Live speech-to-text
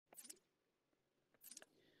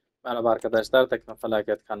Merhaba arkadaşlar,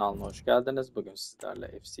 teknofelaket kanalına hoş geldiniz. Bugün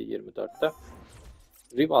sizlerle FC 24'te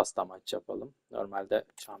Rivas'ta maç yapalım. Normalde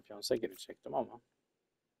Champions'a girecektim ama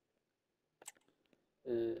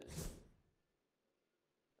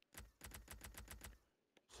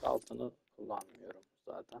altını kullanmıyorum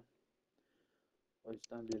zaten. O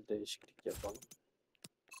yüzden bir değişiklik yapalım.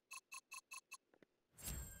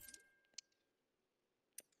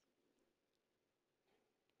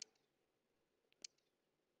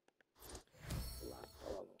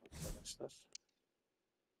 Alalım arkadaşlar.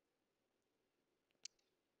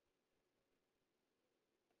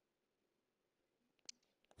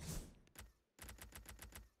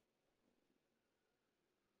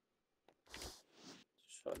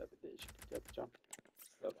 Şöyle bir değişiklik yapacağım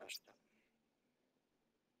ve başlayalım.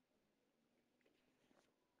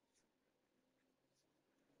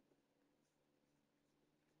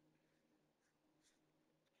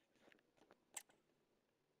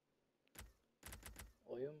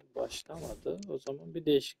 Oyun başlamadı. O zaman bir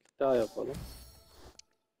değişiklik daha yapalım.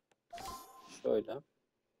 Şöyle.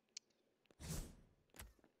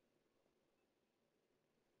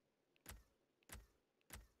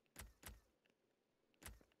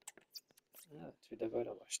 Evet, bir de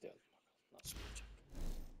böyle başlayalım. Nasıl olacak?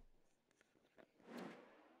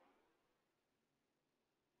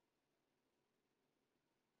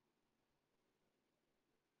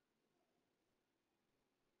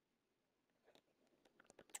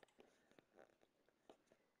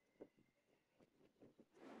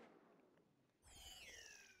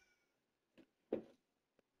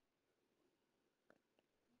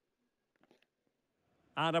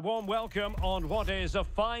 And a warm welcome on what is a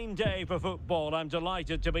fine day for football. I'm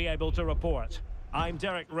delighted to be able to report. I'm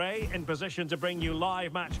Derek Ray, in position to bring you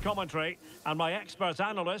live match commentary, and my expert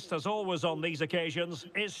analyst, as always on these occasions,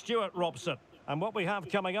 is Stuart Robson. And what we have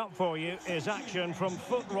coming up for you is action from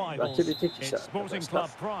foot rivals. It's Sporting Club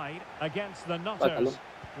Pride against the Nutters.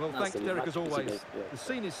 Well, thanks, Derek, as always. The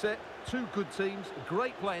scene is set, two good teams, a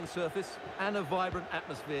great playing surface, and a vibrant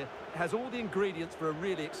atmosphere. It has all the ingredients for a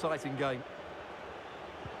really exciting game.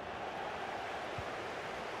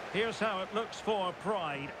 Here's how it looks for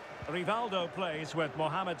Pride. Rivaldo plays with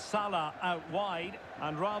Mohamed Salah out wide,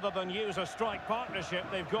 and rather than use a strike partnership,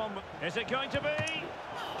 they've gone with... Is it going to be?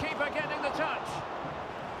 Keeper getting the touch.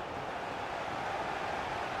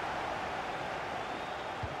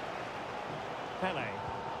 Pele.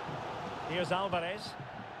 Here's Alvarez.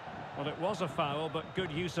 Well, it was a foul, but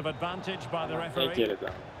good use of advantage by the referee.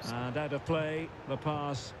 And out of play, the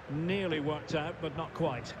pass nearly worked out, but not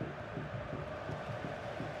quite.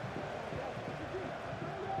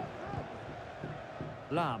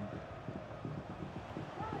 Lam.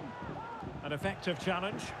 An effective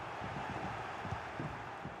challenge.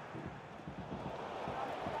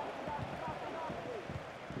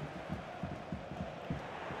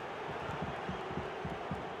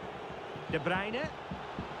 De Bruyne.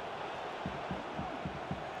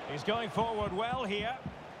 He's going forward well here,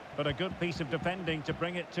 but a good piece of defending to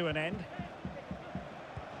bring it to an end.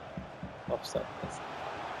 Offside.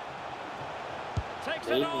 Takes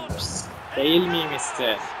it on. Değil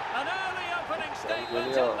miymişti? An early opening statement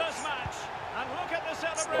in this match. And look at the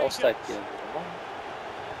celebration. Offside diyelim.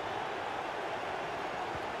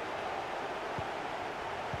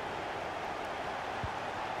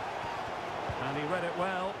 And he read it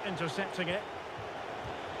well, intercepting it.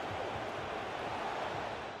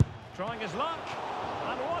 Trying his luck.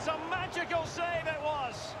 And what a magical save it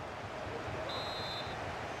was.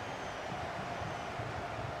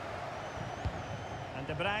 And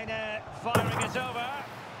De Bruyne firing it over.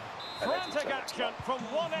 Frantic action from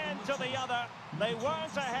one end to the other. They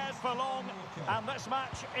weren't ahead for long, and this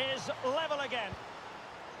match is level again.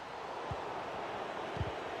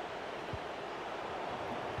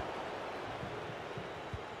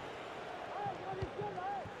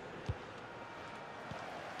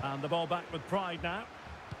 And the ball back with Pride now.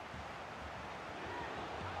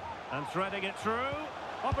 And threading it through.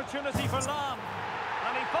 Opportunity for Lam.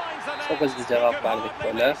 And he finds the net. Çok hızlı cevap verdik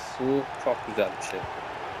böyle. Bu çok güzel bir şey.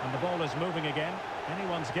 And the ball is moving again.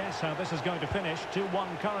 Anyone's guess how this is going to finish.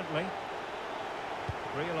 2-1 currently.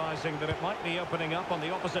 Realising that it might be opening up on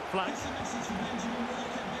the opposite flank.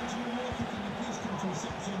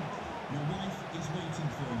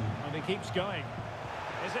 And he keeps going.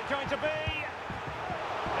 Is it going to be?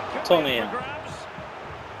 It could be for grabs.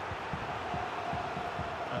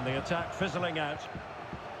 And the attack fizzling out.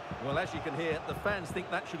 Well, as you can hear, the fans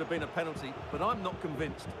think that should have been a penalty, but I'm not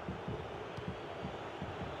convinced.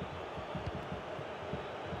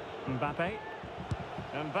 Mbappe.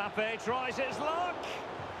 Mbappe tries his luck.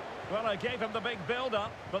 Well, I gave him the big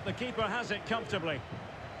build-up, but the keeper has it comfortably.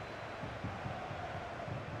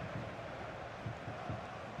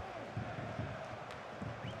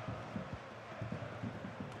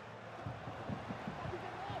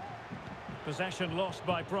 Possession lost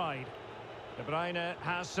by pride. De Bruyne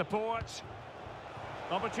has support.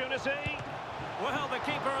 Opportunity. Well, the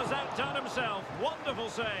keeper has outdone himself. Wonderful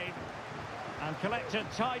save. And collected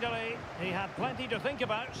tidily. He had plenty to think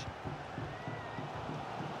about.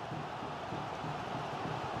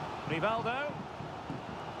 Rivaldo.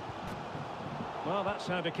 Well, that's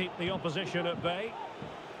how to keep the opposition at bay.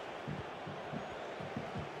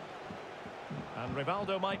 And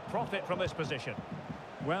Rivaldo might profit from this position.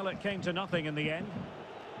 Well, it came to nothing in the end.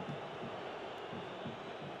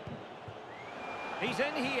 He's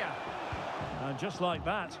in here. And just like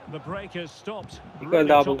that, the break is stopped. Bir gol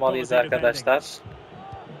daha bulmalıyız arkadaşlar.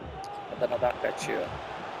 Adana'dan kaçıyor.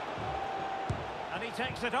 And he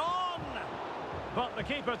takes it on. But the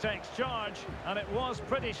keeper takes charge, and it was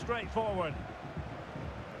pretty straightforward.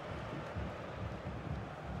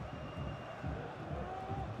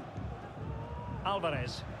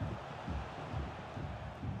 Alvarez.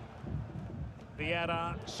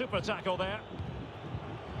 Vieira, super tackle there.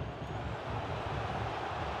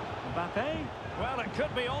 Mbappe. Well, it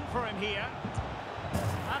could be on for him here.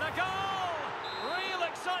 And a goal! Real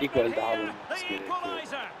excitement here. The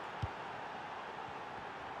equaliser.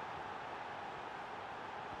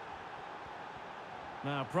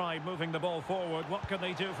 Now, Pride moving the ball forward. What can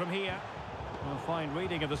they do from here? Well, fine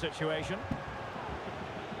reading of the situation.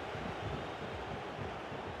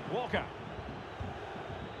 Walker.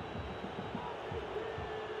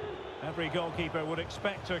 Every goalkeeper would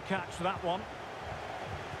expect to catch that one.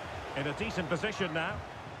 In a decent position now.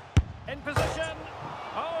 In position.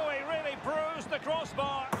 Oh, he really bruised the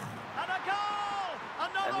crossbar. And a goal!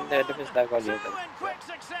 Another one! Two in quick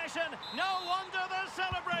succession. No wonder they're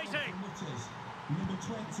celebrating.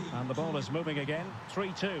 And the ball is moving again.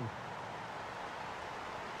 3-2.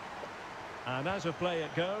 And out of play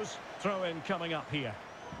it goes. Throw-in coming up here.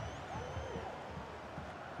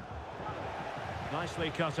 Nicely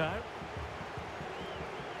cut out.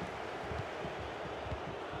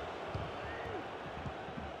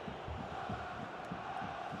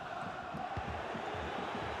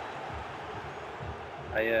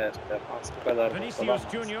 Hayır, defans bu kadar Vinicius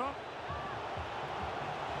Junior.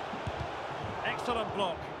 Excellent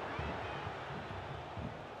block.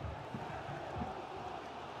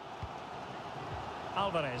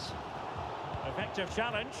 Alvarez. Effective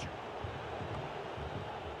challenge.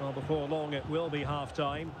 Well, before long it will be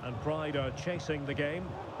half-time, and Pride are chasing the game.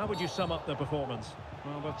 How would you sum up the performance?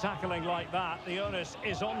 Well, with tackling like that, the onus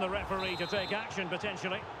is on the referee to take action,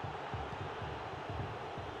 potentially.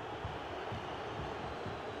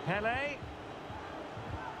 Pele.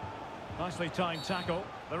 Nicely timed tackle.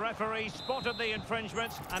 The referee spotted the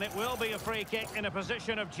infringement, and it will be a free kick in a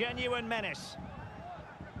position of genuine menace.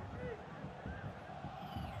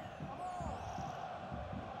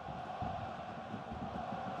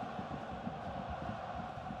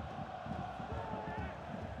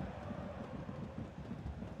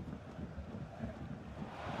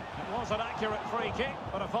 It was an accurate free kick,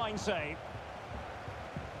 but a fine save.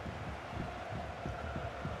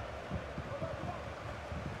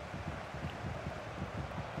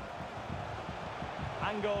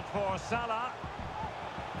 Angled for Salah.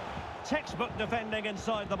 Textbook defending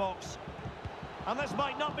inside the box. And this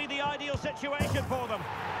might not be the ideal situation for them.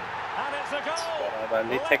 And it's a goal.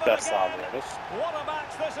 Beraberliği tekrar sağlıyoruz. What a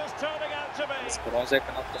match this is turning out to be. Bronze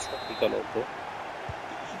kanatta çok güzel oldu.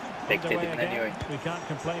 Beklediğimden iyi oyun. We can't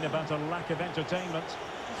complain about a lack of entertainment.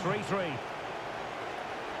 3-3.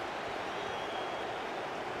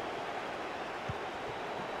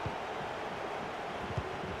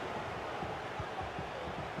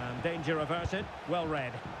 Danger averted, well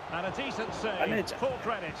read. And a decent save, full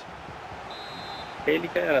credit.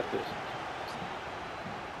 Tehlike yaratıyor.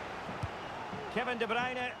 Kevin De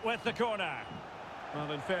Bruyne with the corner.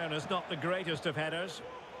 Well, in fairness, not the greatest of headers.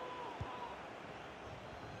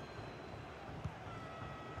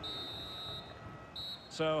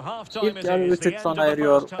 So half-time İlk it yarı is, bir the tık end sona of the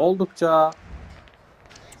eriyor. first half. Oldukça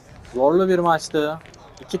zorlu bir maçtı.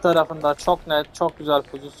 İki tarafında çok net, çok güzel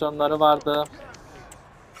pozisyonları vardı.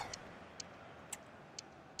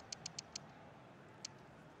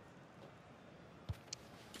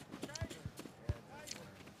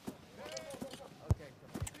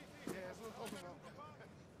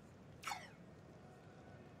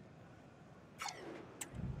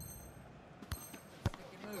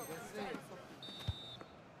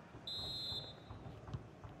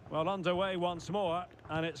 Well, underway once more,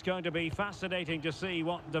 and it's going to be fascinating to see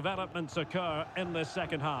what developments occur in this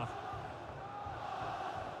second half.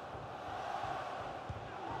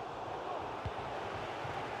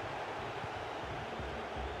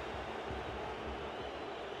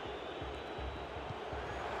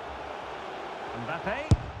 Mbappe.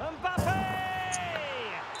 Mbappe!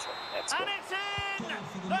 Let's go. And it's in!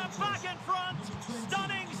 They're back in front!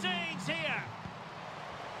 Stunning scenes here!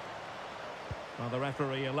 Well, the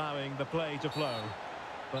referee allowing the play to flow.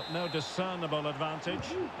 But no discernible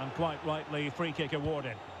advantage, and quite rightly free kick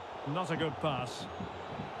awarded. Not a good pass.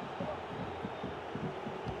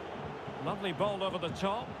 Lovely ball over the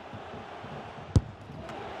top.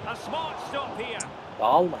 A smart stop here.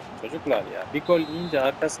 Dağılmayın çocuklar ya. Bir gol yiyince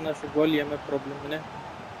arkasına şu gol yeme problemini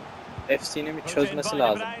FC'nin bir çözmesi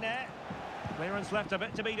lazım. Clearance left a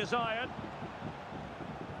bit to be desired.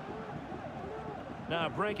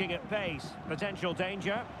 Now breaking at pace, potential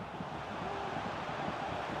danger.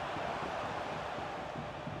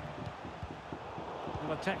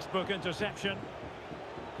 A textbook interception.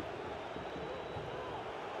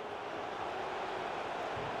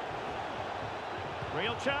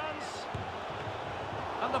 Real chance.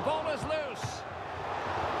 And the ball is loose.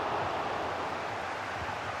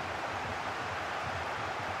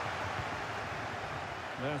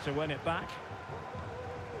 There to win it back.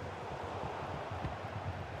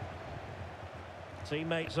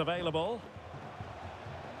 Teammates available.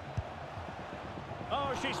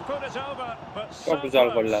 Oh, she's put it over, but so Çok güzel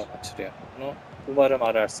close. goller kaçırıyor. Bunu umarım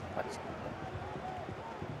ararsın maç.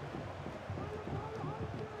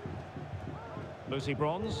 Lucy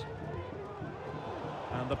Bronze.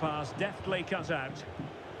 And the pass deftly cut out.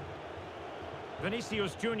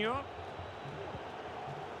 Vinicius Junior.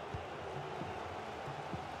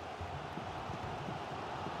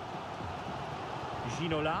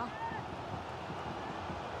 Ginola.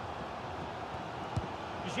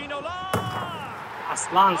 Ginola!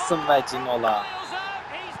 Aslansın be Ginola.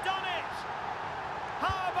 He's done it!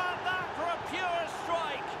 How about that for a pure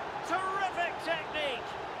strike? Terrific technique!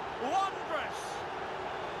 Wondrous!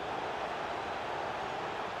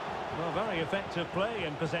 Well, very effective play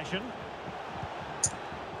in possession.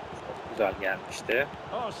 Çok güzel gelmişti.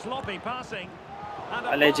 Oh, sloppy passing. And a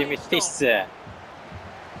Kaleci fine stop. müthişse.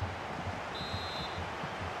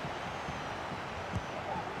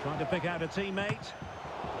 Trying to pick out a teammate.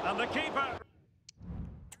 And the keeper.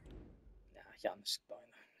 Ya, yanlışlıkla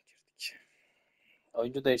oyuna girdik.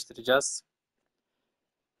 Oyuncu değiştireceğiz.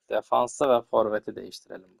 Defansı ve forveti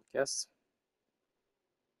değiştirelim bu kez.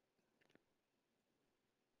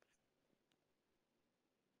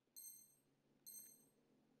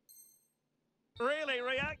 Really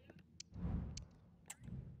react.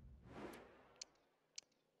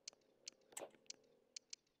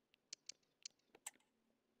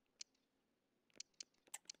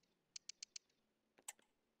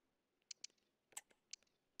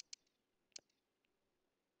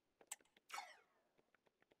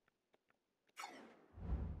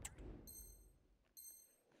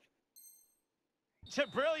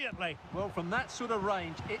 Brilliantly. Well, from that sort of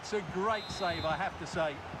range, it's a great save, I have to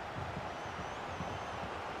say.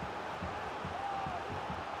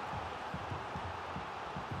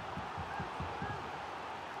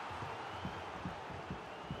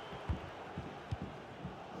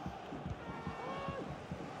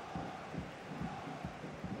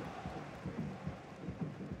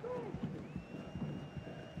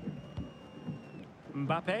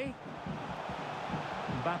 Mbappe.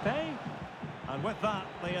 Mbappe. And with that,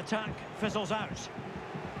 the attack fizzles out.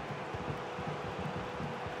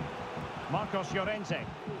 Marcos Llorente.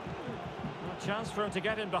 A chance for him to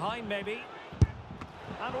get in behind, maybe.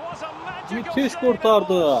 And what a magical Müthiş save it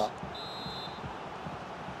kurtardı. was.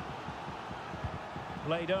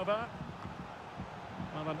 Played over.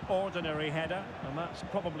 Well, an ordinary header, and that's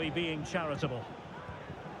probably being charitable.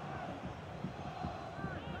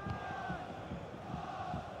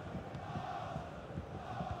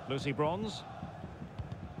 Lucy Bronze.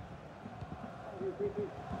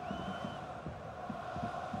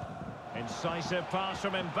 Incisive pass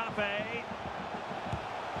from Mbappe.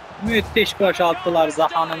 Müthiş boşalttılar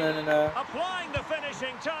Zaha'nın önüne. Applying the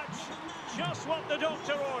finishing touch. Just what the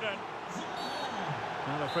doctor ordered.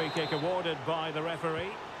 And a free kick awarded by the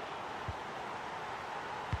referee.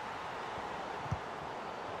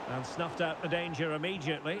 And snuffed out the danger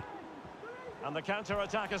immediately. And the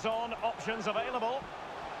counter-attack is on. Options available.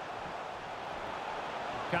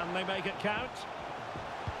 Can they make it count?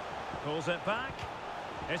 Pulls it back.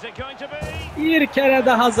 Is it going to be? Bir kere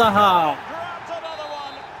daha Zaha. Grabbed another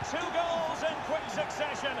one. 2 goals in quick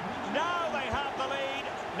succession. Now they have the lead.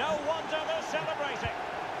 No wonder they're celebrating.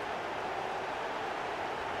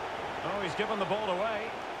 Oh, he's given the ball away.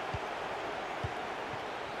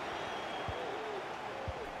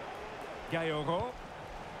 Gayogo.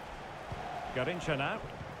 Garincha now.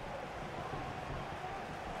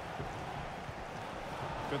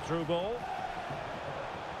 Good through ball.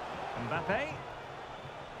 Mbappe.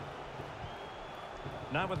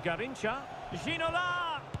 Now with Garincha.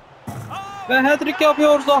 Ginola. Oh, Ve hat-trick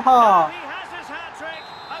yapıyor Zaha. he has his hat-trick.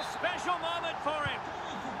 A special moment for him.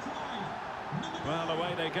 Well,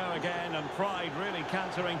 away they go again, and pride really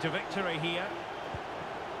cantering to victory here.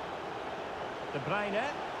 De Bruyne.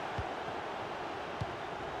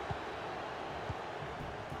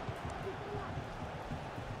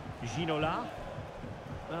 Ginola.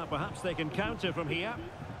 Perhaps they can counter from here.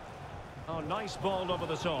 Oh, nice ball over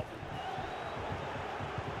the top.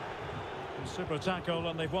 Super tackle,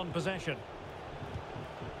 and they've won possession.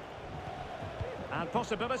 And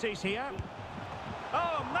possibilities here.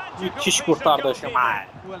 Oh, magical Müthiş piece of kurtardı goalkeeping. Şumay.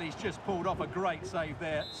 Well, he's just pulled off a great save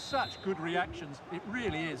there. Such good reactions. It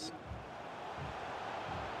really is.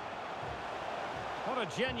 What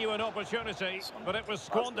a genuine opportunity, but it was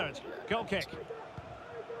squandered. Goal kick.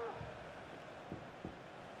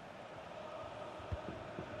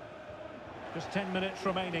 Just 10 minutes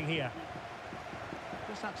remaining here.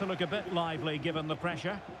 Just had to look a bit lively given the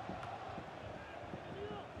pressure.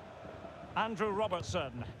 Andrew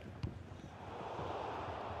Robertson.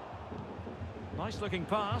 Nice looking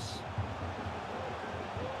pass.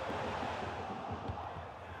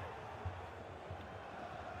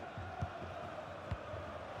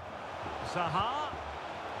 Zaha.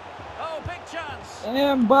 Oh, big chance.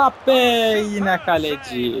 Mbappe yine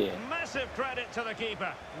kaleci. Massive credit to the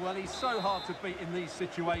keeper. Well, he's so hard to beat in these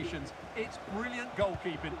situations. It's brilliant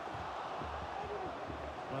goalkeeping.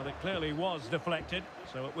 Well, it clearly was deflected,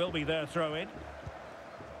 so it will be their throw-in.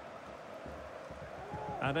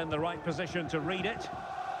 And in the right position to read it.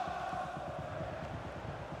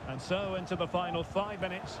 And so into the final 5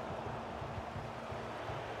 minutes.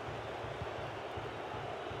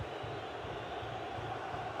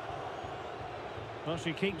 Well,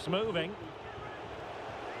 she keeps moving.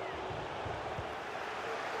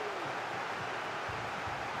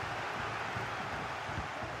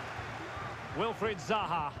 Wilfried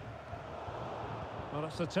Zaha. Well,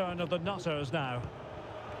 it's the turn of the Nutters now.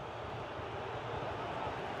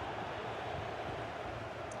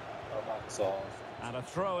 And a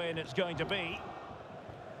throw-in it's going to be.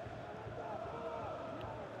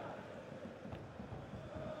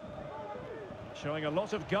 Showing a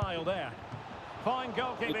lot of guile there. Fine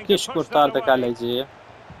goalkeeping to Müthiş push them kurtardı away. kaleciyi.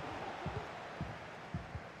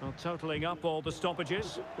 Well, totalling up all the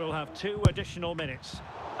stoppages, we'll have 2 additional minutes.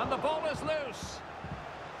 And the ball is loose.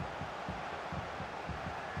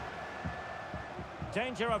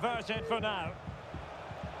 Danger averted for now.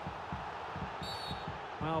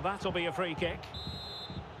 Well, that'll be a free kick.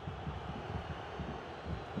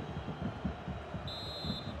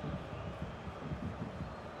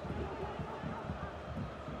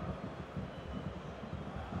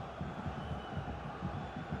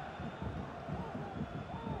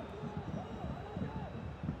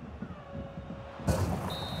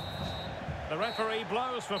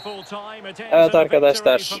 Evet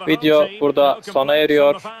arkadaşlar, video burada sona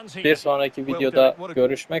eriyor. Bir sonraki videoda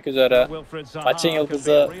görüşmek üzere. Maçın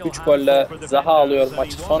yıldızı 3 golle Zaha alıyor,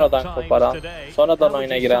 maçı sonradan koparan, sonradan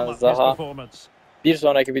oyuna giren Zaha. Bir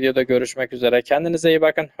sonraki videoda görüşmek üzere. Kendinize iyi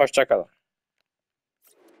bakın, hoşça kalın.